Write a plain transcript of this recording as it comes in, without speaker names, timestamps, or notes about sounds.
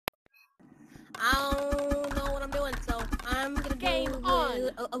I don't know what I'm doing, so I'm gonna Game do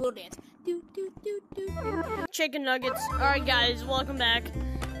on. a little dance. Do, do, do, do, do, do. Chicken nuggets. Alright guys, welcome back.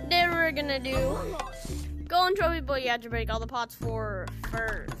 Today we're gonna do Golden Trophy, but you have to break all the pots forced.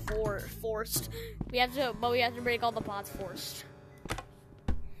 We have to break all the pots first.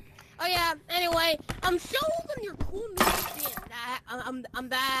 Oh yeah. Anyway, show them your cool new skin.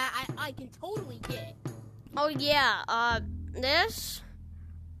 I can totally get. Oh yeah, this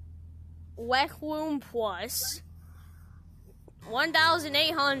Weckwoom Plus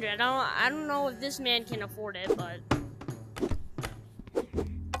 1,800. I don't know if this man can afford it, but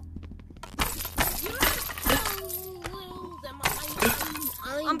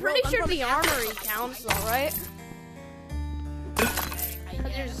I'm pretty sure the armory counts though, right?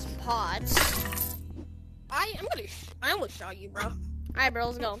 Because there's pots. I almost shot you, bro. Alright, bro,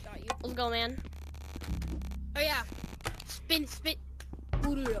 let's go. Let's go, man. Oh yeah. Spin.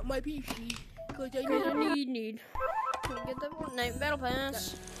 Put it up my PC. Cause I Need. Can we get the Fortnite Battle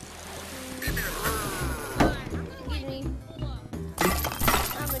Pass? Give me.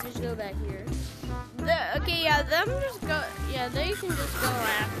 I'm gonna just go back here. Okay, yeah, them just go. Yeah, they can just go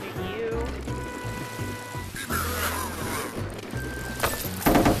after you.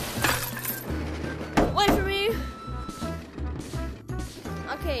 Wait for me.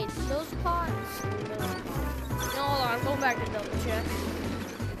 Okay, those pots. No, hold on, I'm going back to double check.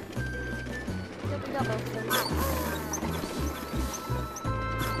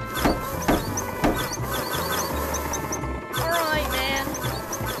 Alright, man.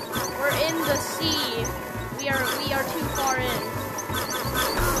 We're in the sea. We are too far in.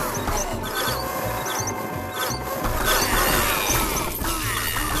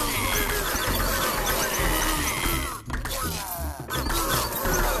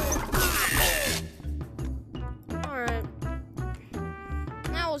 Alright.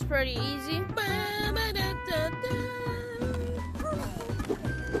 That was pretty easy.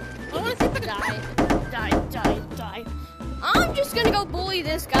 Die. I'm just gonna go bully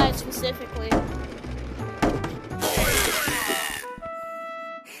this guy specifically.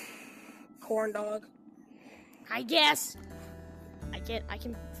 corn dog. I guess. I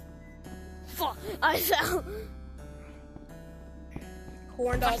can. Fuck. I fell.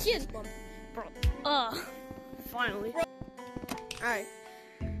 Corn dog. Bro. Finally. Alright.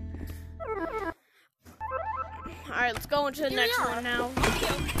 Alright, let's go into the next one now.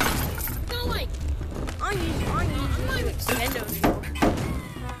 No, like. I'm using Nintendo Shield.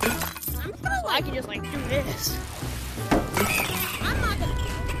 I can just like do this. I'm not gonna do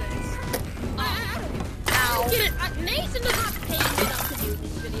this. I don't get it. Nathan does not pay me enough to do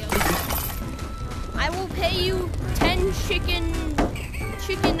these videos. I will pay you 10 chicken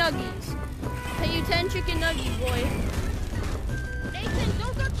nuggies. Pay you 10 chicken nuggies, boy. Nathan,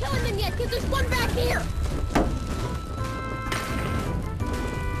 don't go killing them yet, because there's one back here.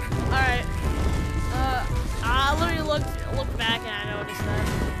 Alright. I literally looked back and I noticed that.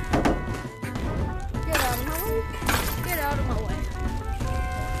 Get out of my way. Get out of my way.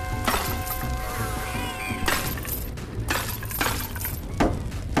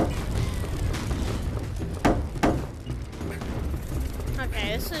 Okay,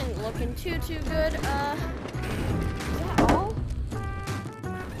 this isn't looking too good. Is that all?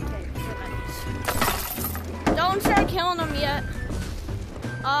 Okay, don't start killing them yet.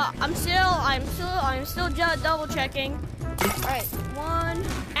 I'm still double checking. All right, one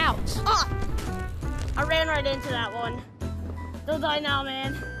out. Ah! I ran right into that one. Don't die now,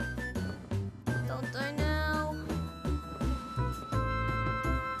 man. Don't die now.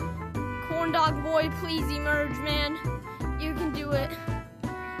 Corn dog boy, please emerge, man. You can do it.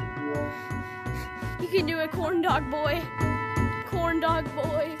 You can do it, corn dog boy. Corn dog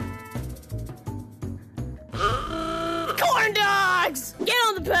boy. Corn dogs! Get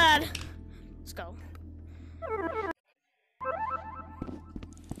on the pad! Let's go.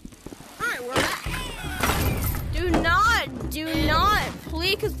 Alright, we're back. Do not,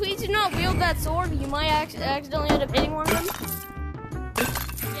 please do not wield that sword. You might accidentally end up hitting one of them.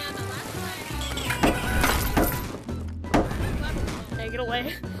 Take it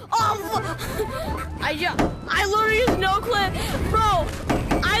away. Oh! I literally just no clip. Bro,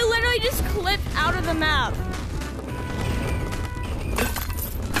 I literally just clipped out of the map.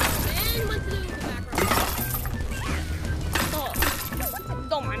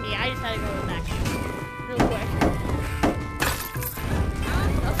 Don't mind me, I just had to go back real quick.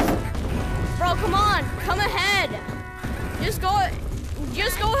 Bro, come on, come ahead. Just go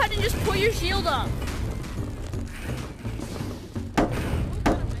ahead and just put your shield up.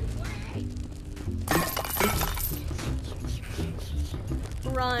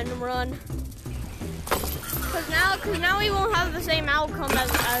 Run. Cause now we won't have the same outcome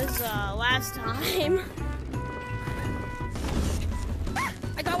as last time.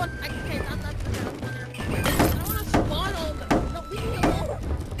 I got one. Okay, that's I don't want to spawn all of them. No, leave me alone.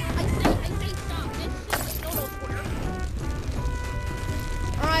 I say stop. This shit no square.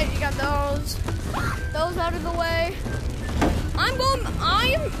 Alright, you got those. Those out of the way.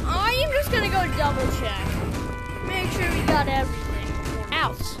 I am just gonna go double check. Make sure we got everything.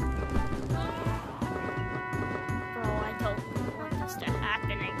 Out. Bro, I don't want this to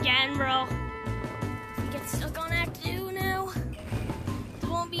happen again, bro. If we get stuck on Act 2 now, it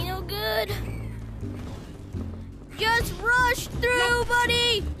won't be no good. Just rush through,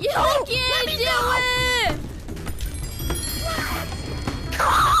 buddy! You can do it!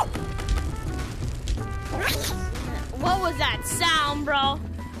 What was that sound, bro?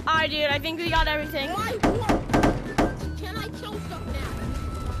 Alright, dude, I think we got everything. Can I kill stuff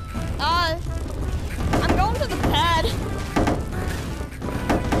now? I'm going to the pad.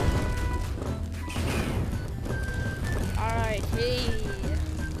 Alright, hey,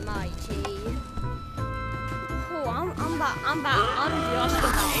 mighty. Oh, I'm just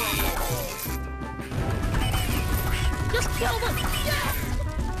about. Just kill them! Yes!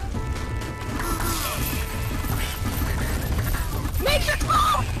 Make your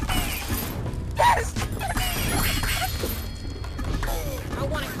call! Yes! I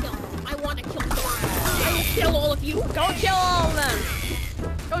want to kill them. I want to kill them. I will kill all of you. Go kill all of them.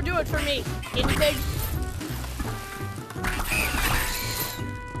 Go do it for me, guinea pig.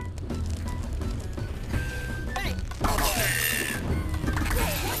 Hey.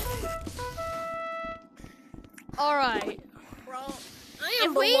 All right. Bro, I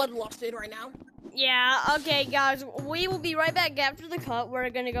am bloodlusted right now. Yeah, okay, guys, we will be right back after the cut. We're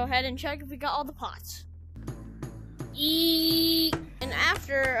gonna go ahead and check if we got all the pots. And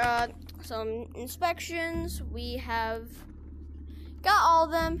after some inspections, we have got all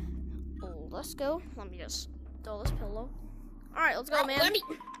of them. Oh, let's go. Let me just throw this pillow. All right, let's go, man. Let me.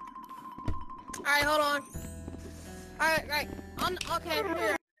 All right, hold on. All right. Okay,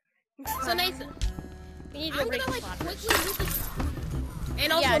 here. So Nathan, we need to break the pot. Quickly move this.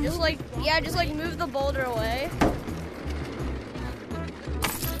 And also just like move the boulder away.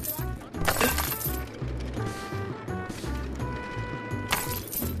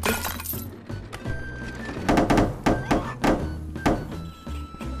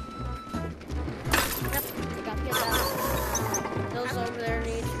 Yep, I got to get that. Those over there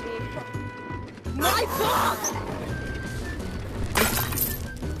need to be. My God!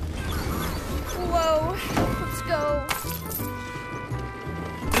 Whoa, let's go.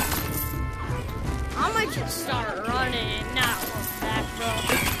 I might just start running and not look back, bro.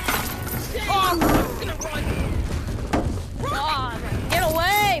 Oh, I'm gonna run. God, get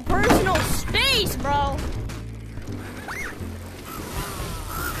away! Personal space, bro!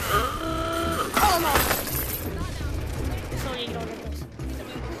 Oh no! So you don't get this.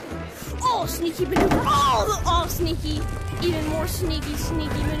 Oh, sneaky maneuver! Oh, sneaky! Even more sneaky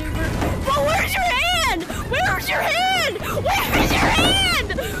maneuver. Bro, where's your hand? Where's your hand? Where's your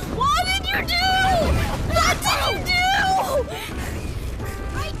hand? What did you do? What did you do?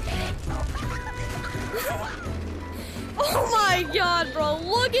 I did it. Oh my God, bro!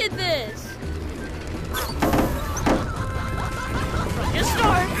 Look at this. Just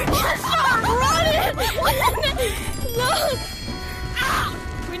start running. Look.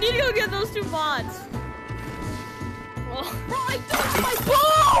 We need to go get those two bots. Bro, I don't have my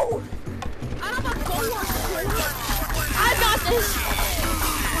bow! I don't have a bow or sword. I got this.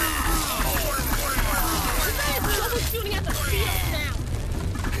 This guy is troubleshooting at the speed of sound.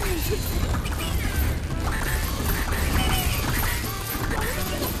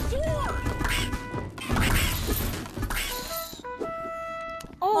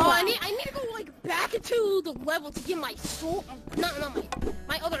 Oh, I need to go like back into the level to get my sword. Not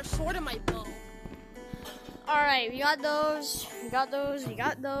my other sword and my bow. Alright, we got those. We got those. We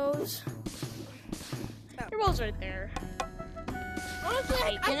got those. Your bow's right there.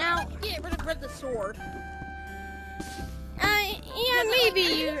 Honestly, I out. get rid of the sword. Yeah, maybe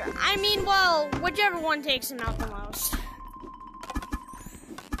you. I mean, well, whichever one takes him out the most.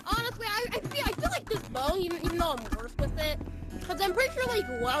 Honestly, I feel like this bow, even though I'm worse with it, because I'm pretty sure like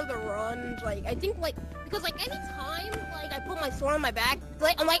one of the runs, like I think like because like any time like I put my sword on my back,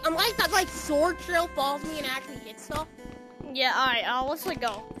 like I'm like that like sword trail follows me and actually hits stuff. Yeah. All right. Let's let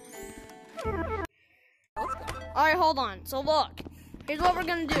go. Let's go. All right. Hold on. So look, here's what we're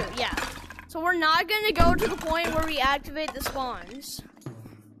gonna do. Yeah. So we're not gonna go to the point where we activate the spawns.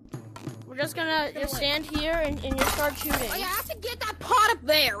 We're just gonna just stand here and you start shooting. Oh yeah, I have to get that pot up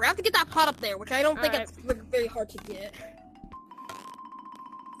there. I have to get that pot up there, which I don't think Alright. it's very hard to get.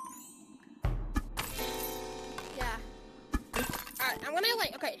 Yeah. Alright, I'm gonna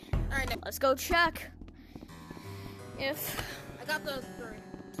like, okay. Alright, now Let's go check if. I got those three.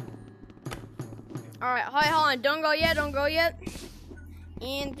 All right, hold on. Don't go yet. Don't go yet.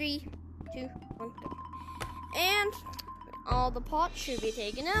 And 3, 2, 1, go. And all the pots should be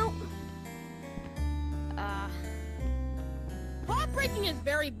taken out. Pot breaking is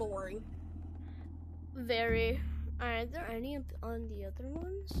very boring. Very. Are there any on the other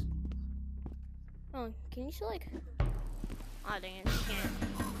ones? Oh, can you see like? Oh dang it, you can't.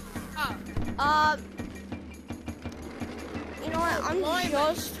 Oh. You know what?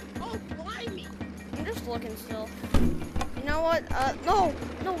 Oh, blimey. I'm just looking still. You know what? No,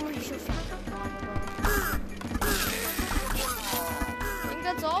 my shoot. I think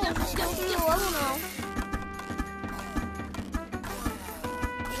that's all. Let's just go through the level now.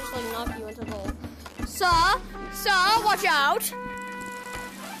 Just like knock you into the hole. Sir, watch out!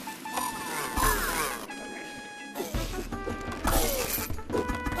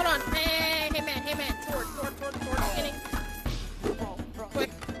 Hold on. Hey man. Sword skinning. Oh, bro.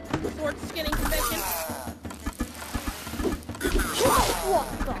 Quick. Sword skinning convention. What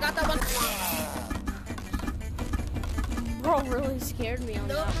the? I got that one. Bro really scared me on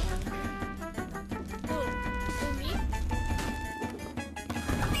that one. Who me?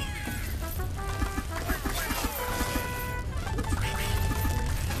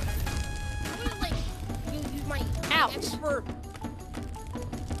 I'm gonna like use my Ouch. expert.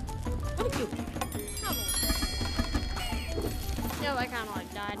 What did you? Yeah, I kind of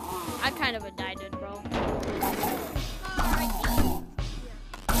like died. I kind of died, bro.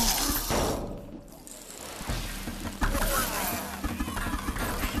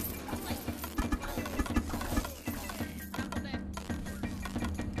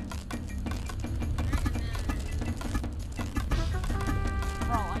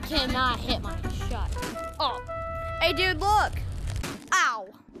 Bro, I cannot hit my shot. Oh, hey, dude, look! Ow,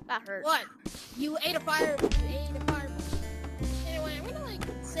 that hurt. What? You ate a fire. Anyway, I'm gonna like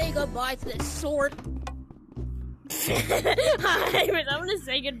say goodbye to this sword. I'm gonna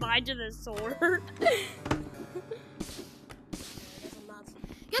say goodbye to the sword.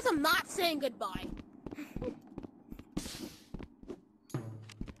 Guess I'm not saying goodbye.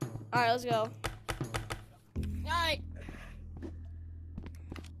 All right, let's go. Alright.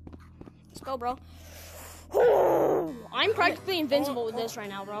 Let's go, bro. I'm practically invincible with this right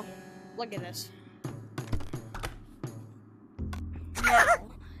now, bro. Look at this. Now,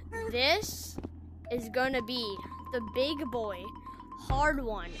 this is gonna be the big boy, hard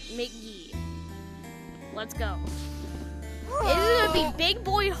one, McGee. Let's go. This is gonna be big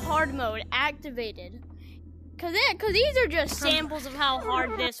boy hard mode activated. Cause these are just samples of how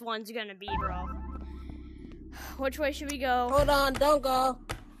hard this one's gonna be, bro. Which way should we go? Hold on, don't go.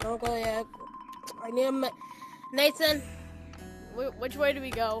 Don't go yet. I need a Nathan. Which way do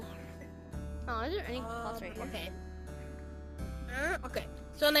we go? Oh, is there any pots right here? Okay. Okay.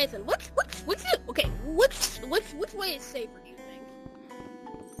 So Nathan, which way is safer, do you think?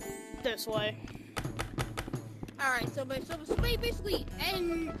 This way. All right. So basically,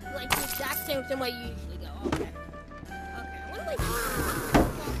 and like the exact same way you usually go. Okay. What do I do?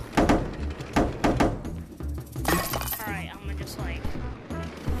 All right, I'm gonna just like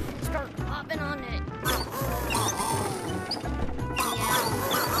start hopping on it.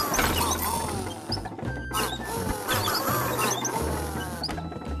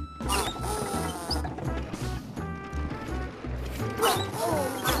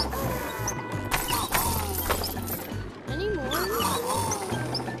 Any more?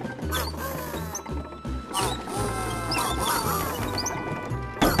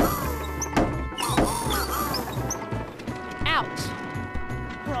 Ouch.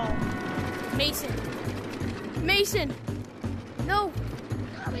 Bro. Mason! No!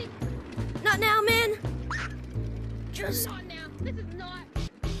 Not now, man! Just... Not now. This is not.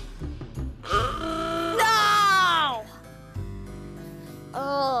 No!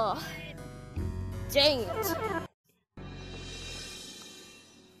 Ugh. Dang it.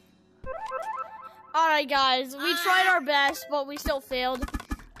 Alright, guys. We tried our best, but we still failed.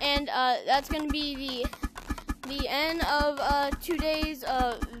 And, that's gonna be the end of, today's,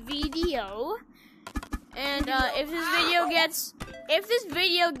 video. And, if this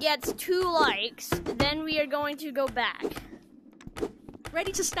video gets 2 likes, then we are going to go back.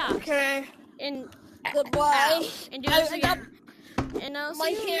 Ready to stop. Okay. And Goodbye. and do this again. And I'll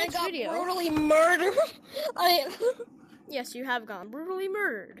My see you in the hand next got video. brutally murdered. Yes, you have gone brutally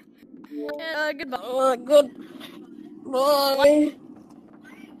murdered. Goodbye. Good. Bye.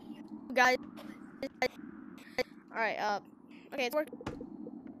 Guys. Alright, okay, it's working.